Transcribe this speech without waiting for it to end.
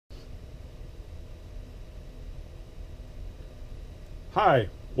Hi,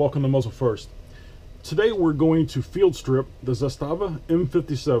 welcome to Muzzle First. Today we're going to field strip the Zastava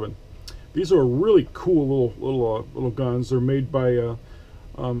M57. These are really cool little guns. They're made by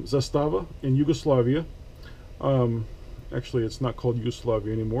Zastava in Yugoslavia. Actually, it's not called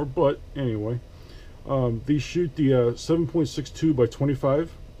Yugoslavia anymore, but anyway. These shoot the 7.62 by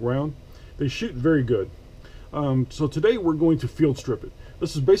 25 round. They shoot very good. So today we're going to field strip it.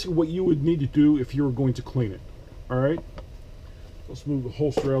 This is basically what you would need to do if you were going to clean it. All right. Let's move the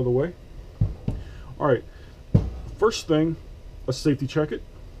holster out of the way. All right, first thing, let's safety check it.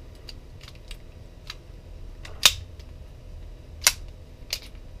 So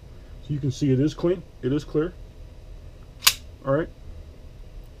you can see it is clean, it is clear. All right.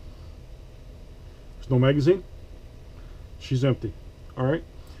 There's no magazine. She's empty. All right.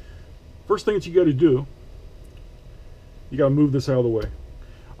 First thing that you got to do, you got to move this out of the way.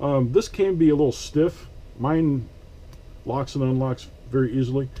 This can be a little stiff. Mine locks and unlocks very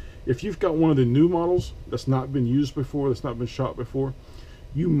easily. If you've got one of the new models that's not been used before, that's not been shot before,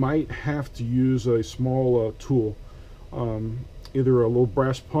 you might have to use a small tool, either a little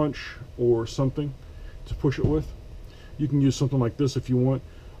brass punch or something to push it with. You can use something like this if you want.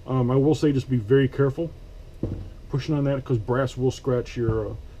 I will say just be very careful pushing on that, because brass will scratch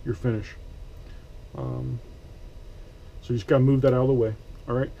your finish. So you just got to move that out of the way.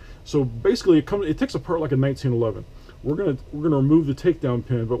 All right. So basically, it takes apart like a 1911. We're gonna remove the takedown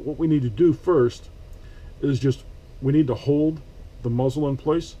pin, but what we need to do first is we need to hold the muzzle in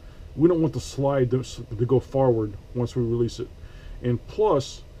place. We don't want the slide to go forward once we release it, and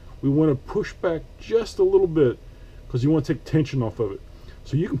plus we want to push back just a little bit because you want to take tension off of it.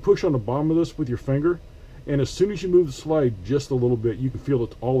 So you can push on the bottom of this with your finger, and as soon as you move the slide just a little bit, you can feel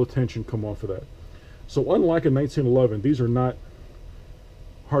all the tension come off of that. So unlike a 1911, these are not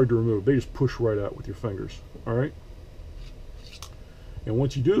hard to remove. They just push right out with your fingers. All right. And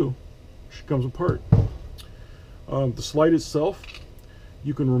once you do, she comes apart. The slide itself,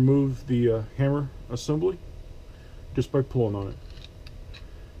 you can remove the hammer assembly just by pulling on it.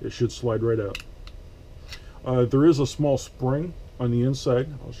 It should slide right out. There is a small spring on the inside.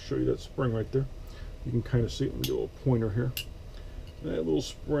 I'll show you that spring right there. You can kind of see it. Let me do a little pointer here. That little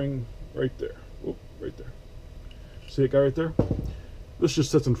spring right there. Oop, right there. See that guy right there? This just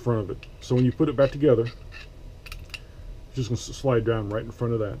sits in front of it. So when you put it back together, just going to slide down right in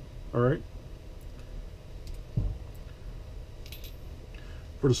front of that. All right.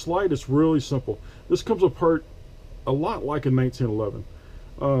 For the slide, it's really simple. This comes apart a lot like a 1911.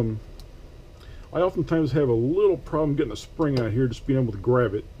 I oftentimes have a little problem getting the spring out here, just being able to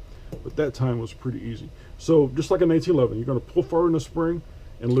grab it, but that time was pretty easy. So just like a 1911, you're going to pull forward in the spring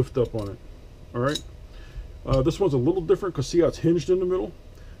and lift up on it. All right. This one's a little different because see how it's hinged in the middle?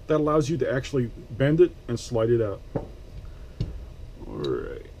 That allows you to actually bend it and slide it out.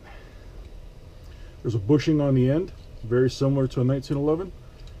 Alright. There's a bushing on the end, very similar to a 1911.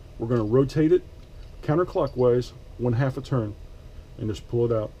 We're going to rotate it counterclockwise 1/2 a turn and just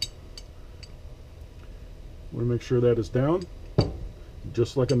pull it out. We want to make sure that is down,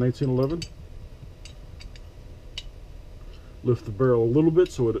 just like a 1911. Lift the barrel a little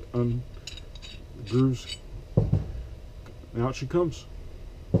bit so it grooves. And out she comes.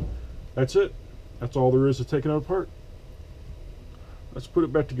 That's it. That's all there is to taking it apart. Let's put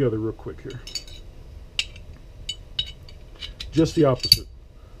it back together real quick here. Just the opposite.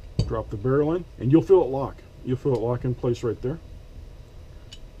 Drop the barrel in, and you'll feel it lock. You'll feel it lock in place right there.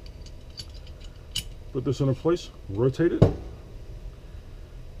 Put this in place, rotate it.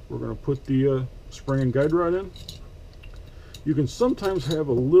 We're going to put the spring and guide rod in. You can sometimes have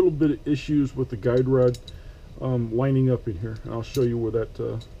a little bit of issues with the guide rod lining up in here. And I'll show you where that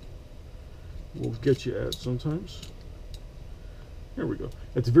will get you at sometimes. There we go.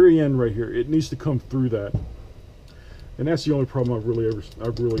 At the very end right here, it needs to come through that, and that's the only problem I've really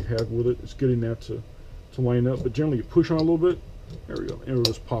had with it, is getting that to line up. But generally, you push on a little bit. There we go, and it'll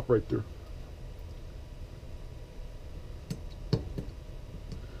just pop right through.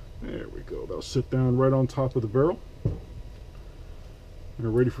 There we go. That'll sit down right on top of the barrel. And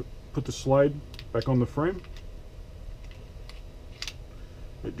we're ready for put the slide back on the frame.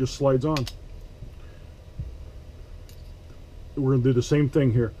 It just slides on. We're going to do the same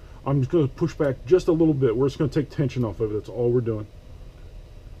thing here. I'm just going to push back just a little bit. We're just going to take tension off of it. That's all we're doing.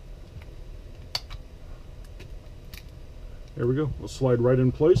 There we go. We'll slide right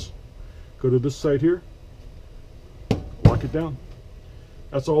in place. Go to this side here. Lock it down.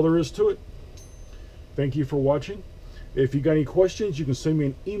 That's all there is to it. Thank you for watching. If you got any questions, you can send me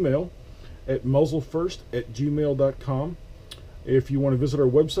an email at muzzlefirst@gmail.com. If you want to visit our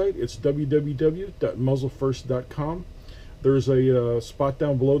website, it's www.muzzlefirst.com. There's a spot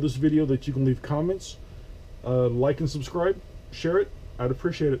down below this video that you can leave comments. Like and subscribe. Share it. I'd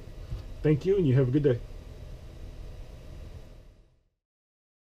appreciate it. Thank you, and you have a good day.